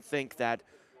 I don't think that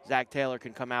Zach Taylor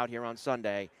can come out here on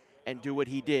Sunday and do what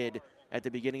he did at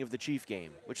the beginning of the Chief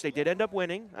game, which they did end up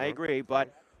winning, I agree,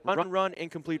 but run,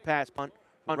 incomplete pass, punt,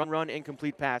 run,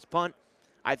 incomplete pass, punt.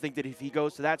 I think that if he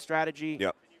goes to that strategy,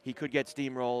 he could get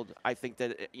steamrolled. I think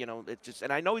that, it just,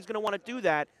 and I know he's going to want to do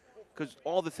that because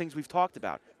all the things we've talked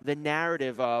about, the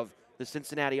narrative of the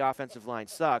Cincinnati offensive line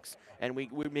sucks, and we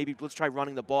maybe let's try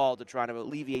running the ball to try to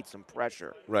alleviate some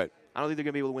pressure. Right. I don't think they're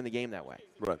going to be able to win the game that way.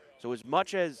 Right. So as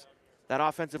much as that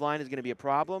offensive line is going to be a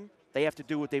problem, they have to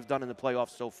do what they've done in the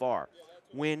playoffs so far.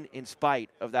 Win in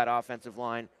spite of that offensive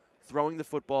line, throwing the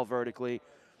football vertically.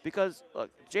 Because,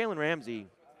 look, Jalen Ramsey,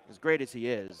 as great as he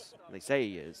is, and they say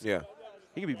he is,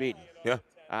 he can be beaten. Yeah.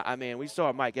 I mean, we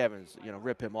saw Mike Evans,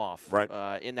 rip him off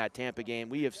in that Tampa game.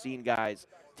 We have seen guys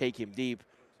take him deep.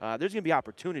 There's going to be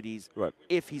opportunities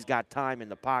if he's got time in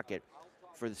the pocket.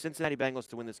 For the Cincinnati Bengals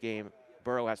to win this game,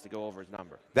 Burrow has to go over his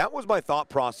number. That was my thought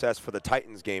process for the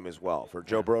Titans game as well. For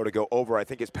Joe Burrow to go over, I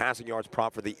think his passing yards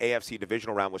prop for the AFC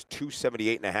divisional round was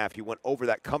 278.5. He went over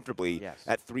that comfortably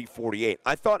at 348.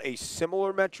 I thought a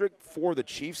similar metric for the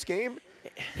Chiefs game.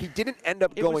 He didn't end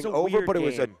up going over, but it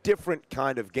was a different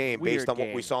kind of game based on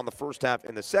what we saw in the first half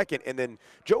and the second. And then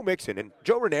Joe Mixon, and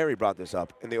Joe Ranieri brought this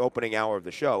up in the opening hour of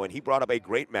the show, and he brought up a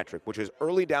great metric, which is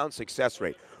early down success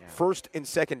rate. First and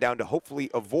second down to hopefully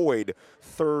avoid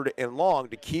third and long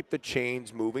to keep the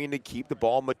chains moving and to keep the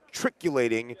ball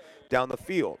matriculating down the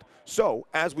field. So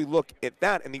as we look at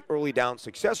that in the early down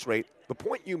success rate, the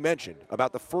point you mentioned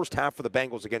about the first half for the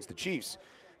Bengals against the Chiefs,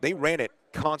 they ran it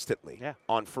constantly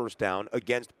on first down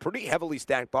against pretty heavily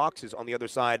stacked boxes on the other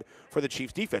side for the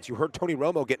Chiefs defense. You heard Tony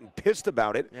Romo getting pissed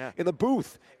about it in the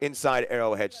booth inside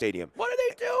Arrowhead Stadium. What are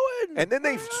they doing? And then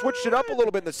they switched it up a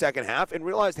little bit in the second half and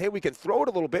realized, hey, we can throw it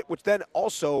a little bit, which then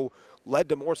also led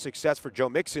to more success for Joe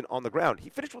Mixon on the ground. He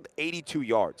finished with 82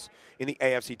 yards in the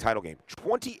AFC title game.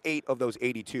 28 of those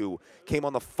 82 came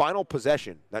on the final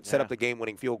possession that set up the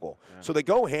game-winning field goal. So they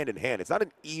go hand in hand. It's not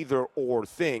an either-or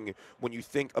thing when you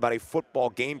think about a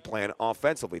football game plan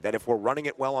offensively, that if we're running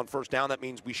it well on first down, that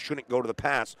means we shouldn't go to the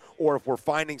pass, or if we're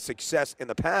finding success in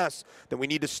the pass, then we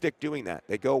need to stick doing that.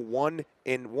 They go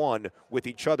one-in-one with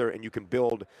each other, and you can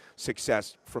build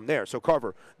success from there. So,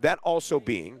 Carver, that also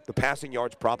being the passing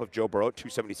yards prop of Joe Burrow,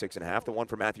 276.5, the one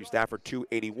for Matthew Stafford,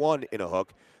 281 in a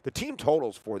hook. The team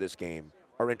totals for this game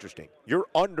are interesting. You're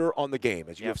under on the game,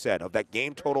 as you have said, of that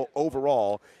game total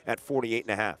overall at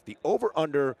 48.5. The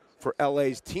over-under for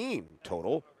LA's team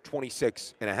total,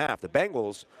 26.5. The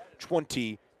Bengals,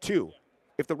 22.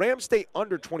 If the Rams stay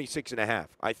under 26.5,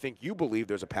 I think you believe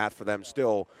there's a path for them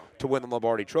still to win the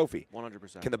Lombardi Trophy.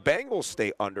 100%. Can the Bengals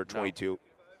stay under 22? No,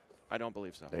 I don't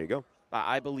believe so. There you go.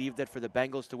 I believe that for the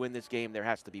Bengals to win this game, there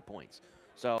has to be points.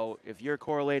 So if you're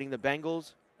correlating the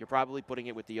Bengals, you're probably putting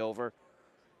it with the over.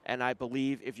 And I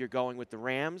believe if you're going with the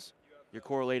Rams, you're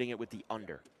correlating it with the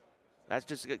under. That's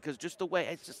just because just the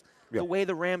way the way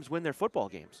the Rams win their football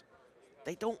games.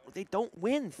 They don't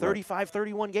win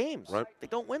 35-31 games. They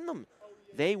don't win them.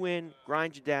 They win,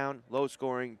 grind you down, low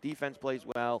scoring, defense plays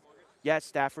well. Yes,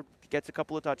 Stafford gets a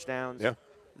couple of touchdowns.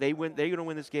 They win. They're going to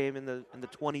win this game in the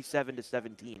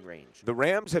 27-17 range. The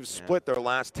Rams have split their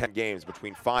last 10 games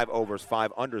between 5 overs,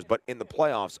 5 unders, but in the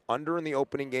playoffs, under in the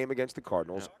opening game against the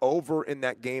Cardinals, over in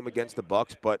that game against the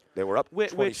Bucs, but they were up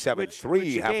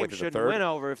 27-3 halfway through the third. Win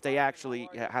over if they actually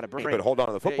had a break. But hold on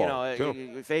to the football.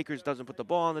 If Akers doesn't put the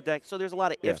ball on the deck, so there's a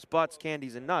lot of ifs, buts,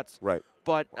 candies, and nuts. Right.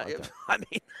 But I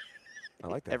mean, I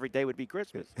like that. Every day would be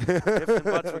Christmas. Ifs and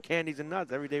buts for candies and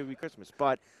nuts. Every day would be Christmas.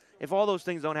 But if all those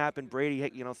things don't happen, Brady,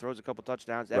 throws a couple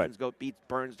touchdowns. Evans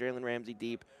burns Jalen Ramsey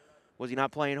deep. Was he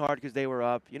not playing hard because they were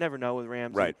up? You never know with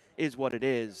Ramsey. Is what it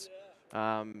is.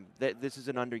 This is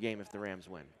an under game if the Rams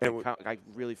win. I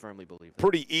really firmly believe that.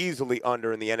 Pretty easily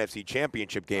under in the NFC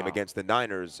Championship game against the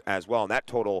Niners as well, and that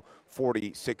total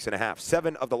 46.5.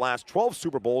 7 of the last 12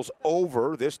 Super Bowls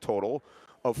over this total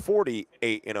of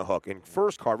 48 in a hook. And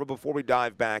first, Carver, before we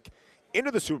dive back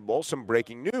into the Super Bowl, some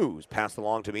breaking news passed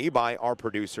along to me by our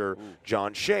producer,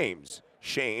 John Shames.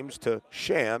 Shames to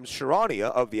Shams Charania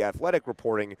of The Athletic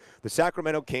reporting the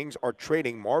Sacramento Kings are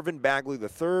trading Marvin Bagley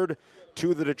III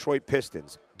to the Detroit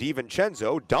Pistons.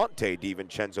 Dante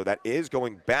DiVincenzo, that is,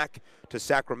 going back to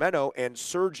Sacramento, and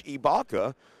Serge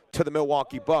Ibaka to the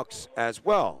Milwaukee Bucks as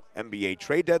well. NBA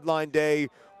trade deadline day,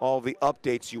 all the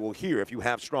updates you will hear. If you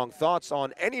have strong thoughts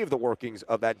on any of the workings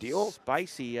of that deal.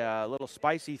 Spicy, little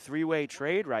spicy three-way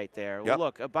trade right there. Yep. Well,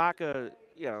 look, Ibaka,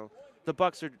 the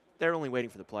Bucks they're only waiting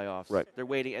for the playoffs. Right. They're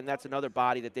waiting, and that's another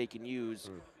body that they can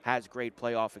use, has great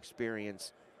playoff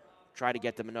experience, try to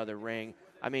get them another ring.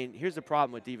 I mean, here's the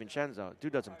problem with DiVincenzo.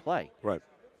 Dude doesn't play. Right.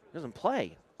 Doesn't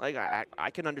play. Like, I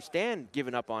can understand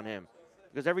giving up on him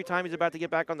because every time he's about to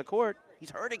get back on the court, he's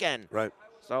hurt again. Right.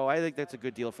 So I think that's a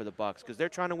good deal for the Bucks because they're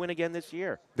trying to win again this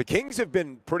year. The Kings have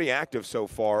been pretty active so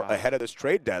far ahead of this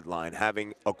trade deadline,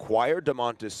 having acquired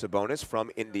Domantas Sabonis from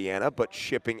Indiana, but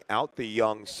shipping out the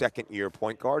young second-year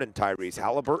point guard and Tyrese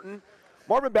Halliburton.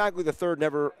 Marvin Bagley III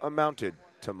never amounted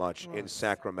to much in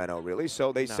Sacramento, really,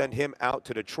 so they send him out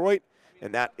to Detroit,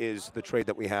 and that is the trade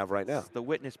that we have right now. It's the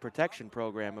witness protection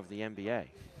program of the NBA,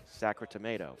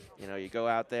 Sacramento. You go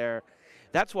out there.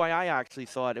 That's why I actually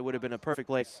thought it would have been a perfect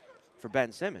place for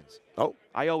Ben Simmons. Oh.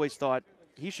 I always thought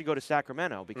he should go to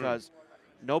Sacramento because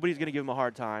nobody's going to give him a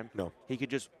hard time. No. He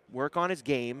could just work on his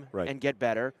game and get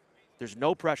better. There's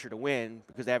no pressure to win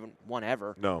because they haven't won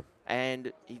ever. No.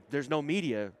 And there's no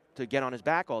media to get on his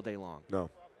back all day long. No.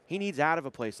 He needs out of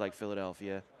a place like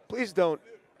Philadelphia. Please don't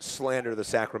slander the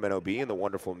Sacramento Bee and the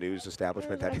wonderful news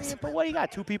establishment that is. But what do you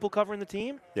got? 2 people covering the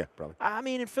team? Yeah, probably. I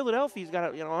mean, in Philadelphia, he's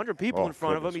got 100 people in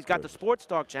front of him. He's got the sports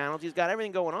talk channels. He's got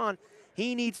everything going on.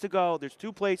 He needs to go. There's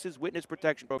 2 places, witness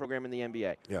protection program in the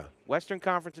NBA. Yeah. Western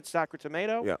Conference at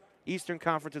Sacramento. Yeah. Eastern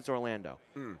Conference at Orlando.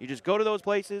 You just go to those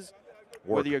places.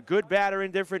 Work. Whether you're good, bad, or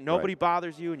indifferent, nobody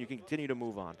bothers you, and you can continue to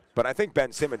move on. But I think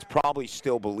Ben Simmons probably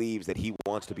still believes that he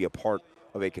wants to be a part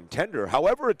of a contender.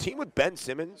 However, a team with Ben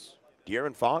Simmons,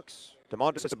 De'Aaron Fox,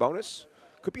 Domantas Sabonis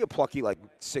could be a plucky,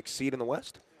 6th seed in the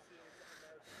West.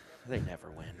 They never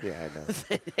win. Yeah, I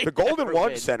know. The Golden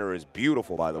One Center is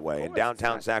beautiful, by the way, in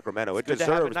downtown Sacramento. It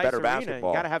deserves better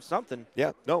basketball. You got to have something.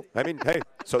 Yeah, no, I mean, hey,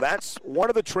 so that's one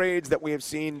of the trades that we have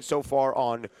seen so far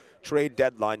on trade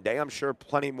deadline day. I'm sure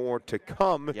plenty more to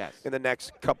come in the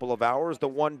next couple of hours. The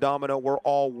one domino we're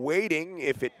all waiting,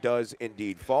 if it does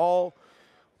indeed fall,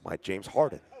 might James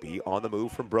Harden be on the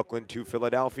move from Brooklyn to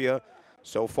Philadelphia?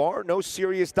 So far, no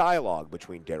serious dialogue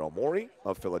between Daryl Morey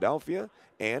of Philadelphia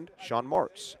and Sean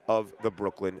Marks of the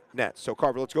Brooklyn Nets. So,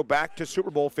 Carver, let's go back to Super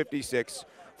Bowl 56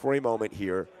 for a moment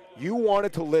here. You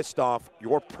wanted to list off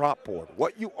your prop board,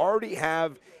 what you already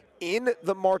have in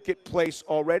the marketplace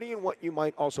already and what you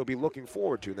might also be looking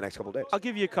forward to in the next couple of days. I'll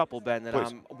give you a couple, Ben, that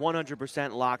Please. I'm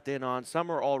 100% locked in on.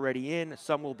 Some are already in.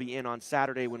 Some will be in on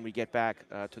Saturday when we get back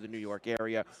to the New York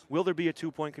area. Will there be a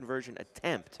 2-point conversion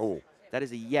attempt? Oh. That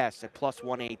is a yes at plus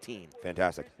 118.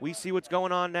 Fantastic. We see what's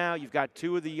going on now. You've got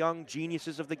 2 of the young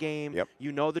geniuses of the game. Yep.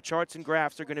 You know the charts and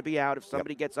graphs are going to be out if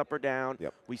somebody gets up or down.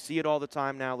 Yep. We see it all the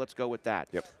time now. Let's go with that.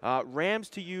 Yep. Rams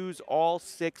to use all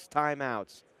 6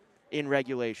 timeouts in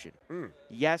regulation.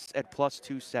 Yes at plus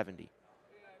 270.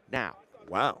 Now,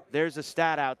 wow. There's a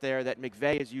stat out there that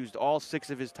McVay has used all 6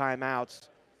 of his timeouts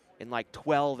in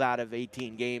 12 out of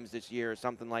 18 games this year or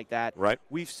something like that. Right.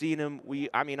 We've seen him.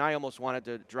 I almost wanted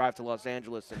to drive to Los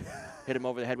Angeles and hit him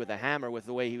over the head with a hammer with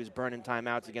the way he was burning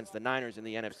timeouts against the Niners in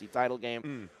the NFC title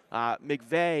game.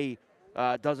 McVay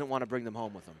doesn't want to bring them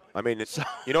home with him. I mean,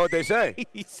 you know what they say.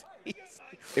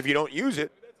 If you don't use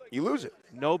it, you lose it.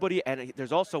 Nobody, and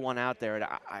there's also one out there, and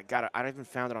I haven't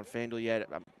found it on FanDuel yet,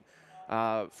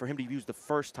 for him to use the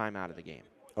first time out of the game.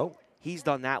 Oh. He's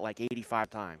done that 85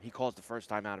 times. He calls the first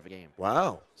time out of a game.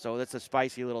 Wow. So that's a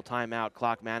spicy little timeout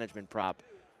clock management prop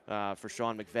for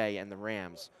Sean McVay and the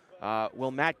Rams. Will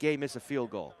Matt Gay miss a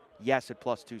field goal? Yes, at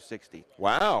plus 260.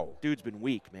 Wow. Dude's been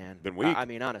weak, man. Been weak. I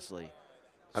mean, honestly.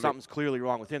 Something's clearly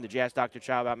wrong with him. Did you ask Dr.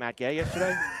 Chow about Matt Gay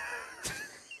yesterday?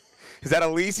 Is that a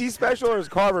Lisi special or is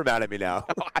Carver mad at me now?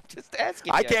 Oh, I'm just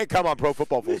asking. I can't come on Pro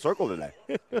Football Full Circle today.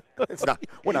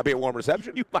 Would not be a warm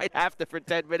reception. You might have to for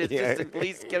 10 minutes just to at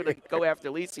least go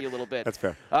after Lisi a little bit. That's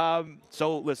fair.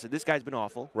 So, listen, this guy's been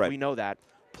awful. Right. We know that.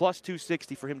 Plus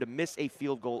 260 for him to miss a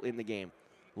field goal in the game.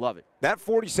 Love it. That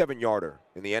 47-yarder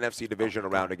in the NFC division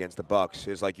round against the Bucks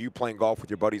is like you playing golf with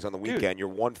your buddies on the weekend. Dude. You're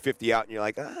 150 out, and you're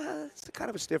like, it's kind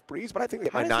of a stiff breeze, but I think I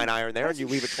get my 9-iron there, and you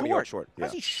leave it 20 yards short.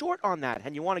 How's he short on that?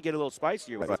 And you want to get a little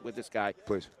spicier with this guy.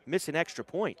 Please. Miss an extra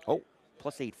point. Oh.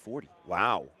 Plus 840.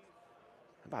 Wow.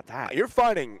 about that? You're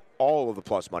finding all of the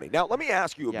plus money. Now, let me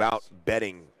ask you Yes. about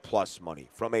betting plus money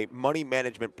from a money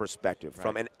management perspective,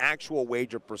 from an actual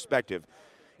wager perspective.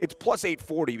 It's plus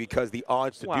 840 because the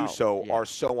odds to do so are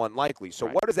so unlikely. So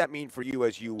what does that mean for you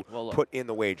as you put in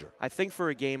the wager? I think for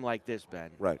a game like this,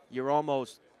 Ben, Right. you're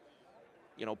almost,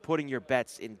 putting your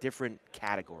bets in different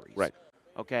categories. Right.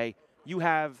 Okay? You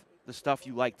have the stuff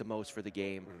you like the most for the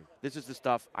game. This is the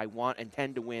stuff I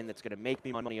intend to win that's going to make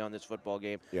me money on this football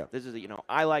game. Yeah. This is,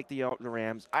 I like the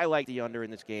Rams. I like the under in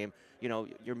this game.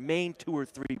 Your main 2 or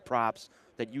 3 props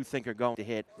that you think are going to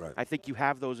hit. Right. I think you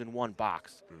have those in one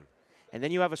box. And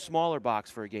then you have a smaller box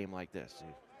for a game like this.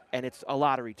 And it's a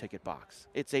lottery ticket box.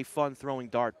 It's a fun throwing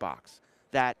dart box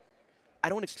that I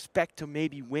don't expect to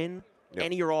maybe win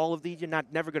any or all of these. You're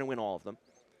never going to win all of them.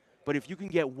 But if you can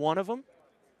get one of them,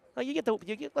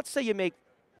 let's say you make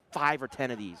 5 or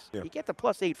 10 of these. Yeah. You get the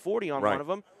plus 840 on one of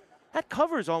them. That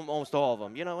covers almost all of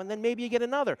them, and then maybe you get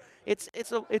another. It's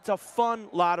a fun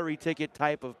lottery ticket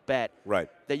type of bet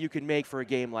that you can make for a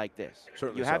game like this.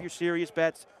 Certainly you have so. your serious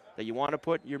bets that you want to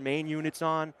put your main units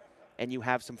on, and you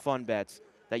have some fun bets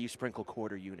that you sprinkle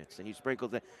quarter units, and you sprinkle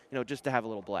just to have a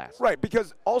little blast. Right,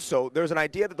 because also there's an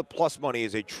idea that the plus money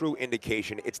is a true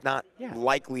indication. It's not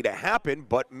likely to happen,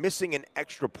 but missing an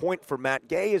extra point for Matt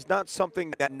Gay is not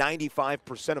something that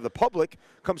 95% of the public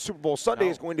come Super Bowl Sunday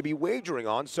is going to be wagering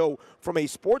on. So from a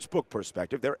sportsbook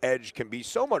perspective, their edge can be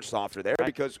so much softer there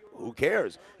because who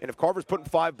cares? And if Carver's putting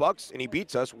 $5 and he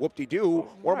beats us, whoop-de-doo,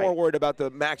 we're more worried about the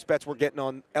max bets we're getting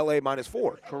on LA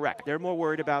 -4. Correct. They're more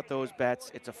worried about those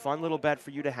bets. It's a fun little bet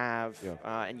for you to have,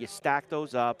 and you stack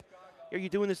those up. Are you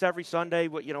doing this every Sunday,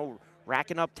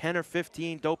 racking up 10 or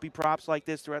 15 dopey props like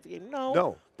this throughout the game?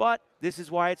 No. But this is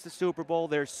why it's the Super Bowl.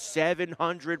 There's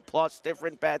 700-plus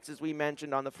different bets, as we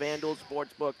mentioned, on the FanDuel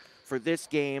Sportsbook for this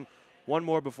game. One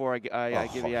more before I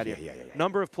give you out of here.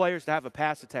 Number of players to have a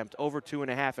pass attempt, over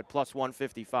 2.5 at plus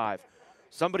 155.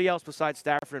 Somebody else besides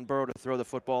Stafford and Burrow to throw the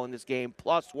football in this game,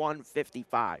 plus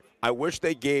 155. I wish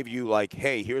they gave you,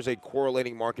 hey, here's a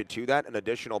correlating market to that, an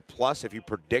additional plus if you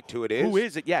predict who it is. Who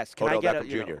is it? Yes. Can I get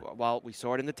Beckham Jr. Well, we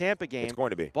saw it in the Tampa game. It's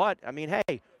going to be. But,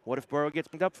 hey, what if Burrow gets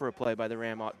picked up for a play by the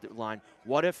Ram line?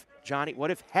 What if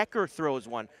Hecker throws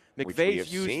one?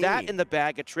 McVay's used that in the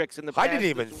bag of tricks in the past. I didn't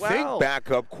even think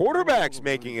backup quarterbacks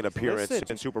making an appearance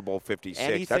in Super Bowl 56.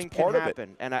 Anything That's part can of it.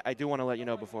 happen. And I do want to let you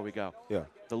know before we go. Yeah.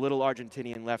 The little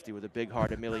Argentinian lefty with a big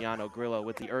heart, Emiliano Grillo,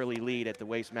 with the early lead at the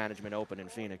Waste Management Open in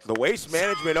Phoenix. The Waste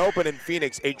Management Open in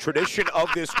Phoenix, a tradition of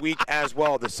this week as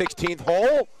well. The 16th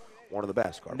hole, one of the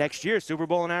best. Carver. Next year, Super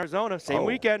Bowl in Arizona, same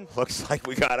weekend. Looks like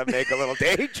we got to make a little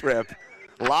day trip.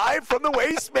 Live from the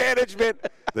Waste Management,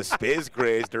 the Spiz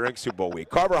Grizz during Super Bowl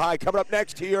week. Carver High coming up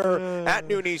next here at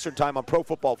noon Eastern time on Pro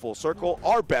Football Full Circle.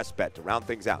 Our best bet to round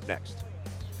things out next.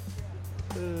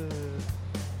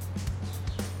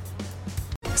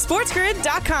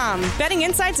 SportsGrid.com. Betting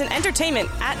insights and entertainment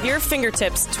at your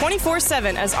fingertips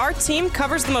 24/7 as our team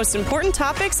covers the most important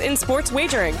topics in sports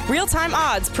wagering. Real-time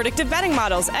odds, predictive betting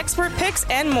models, expert picks,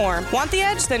 and more. Want the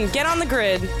edge? Then get on the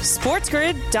grid.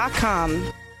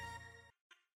 SportsGrid.com.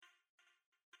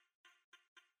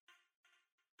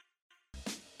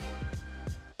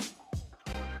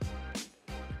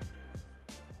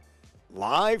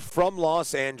 Live from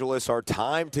Los Angeles, our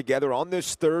time together on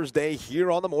this Thursday here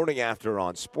on the morning after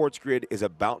on Sports Grid is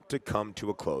about to come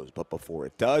to a close. But before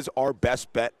it does, our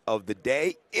best bet of the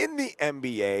day in the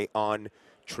NBA on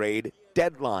trade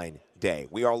deadline day.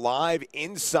 We are live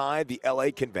inside the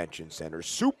LA Convention Center,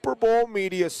 Super Bowl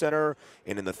Media Center,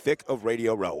 and in the thick of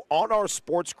Radio Row on our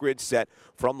Sports Grid set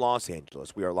from Los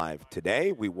Angeles. We are live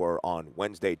today. We were on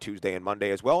Wednesday, Tuesday, and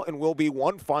Monday as well, and will be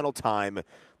one final time,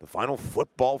 the final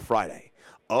Football Friday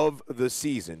of the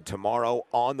season tomorrow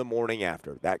on the morning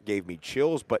after. That gave me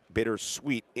chills, but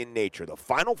bittersweet in nature. The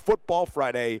final Football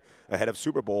Friday ahead of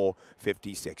Super Bowl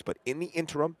 56. But in the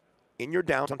interim, in your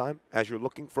downtime, as you're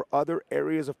looking for other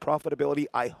areas of profitability,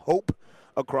 I hope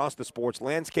across the sports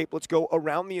landscape, let's go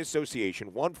around the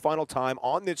association one final time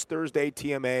on this Thursday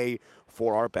TMA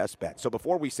for our best bet. So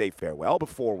before we say farewell,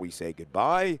 before we say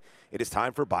goodbye, it is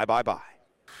time for bye, bye, bye.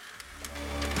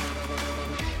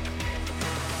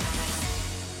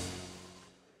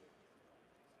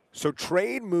 So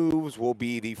trade moves will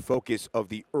be the focus of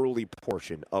the early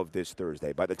portion of this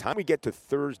Thursday. By the time we get to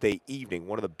Thursday evening,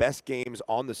 one of the best games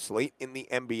on the slate in the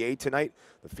NBA tonight,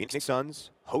 the Phoenix Suns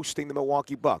hosting the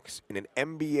Milwaukee Bucks in an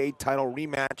NBA title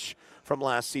rematch from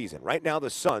last season. Right now,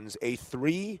 the Suns a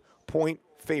 3-point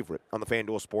favorite on the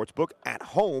FanDuel Sportsbook at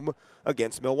home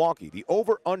against Milwaukee. The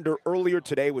over-under earlier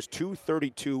today was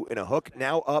 232 and a hook,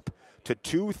 now up to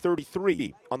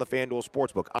 233 on the FanDuel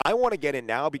Sportsbook. I want to get in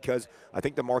now because I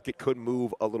think the market could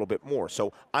move a little bit more.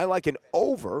 So I like an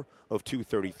over of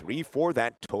 233 for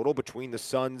that total between the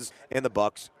Suns and the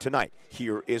Bucks tonight.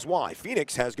 Here is why.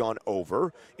 Phoenix has gone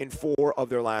over in 4 of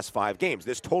their last 5 games.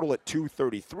 This total at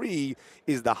 233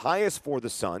 is the highest for the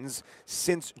Suns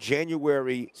since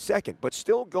January 2nd, but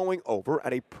still going over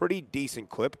at a pretty decent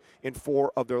clip in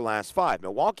 4 of their last 5.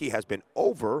 Milwaukee has been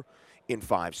over in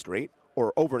 5 straight.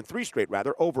 Or over in 3 straight,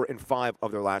 rather, over in 5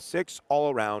 of their last 6,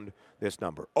 all around this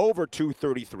number. Over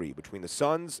 233 between the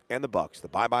Suns and the Bucks. The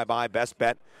bye best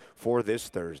bet for this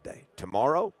Thursday.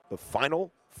 Tomorrow, the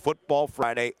final Football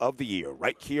Friday of the year,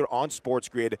 right here on Sports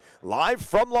Grid, live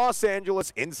from Los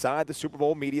Angeles inside the Super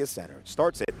Bowl Media Center. It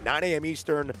starts at 9 a.m.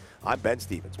 Eastern. I'm Ben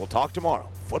Stevens. We'll talk tomorrow.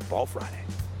 Football Friday.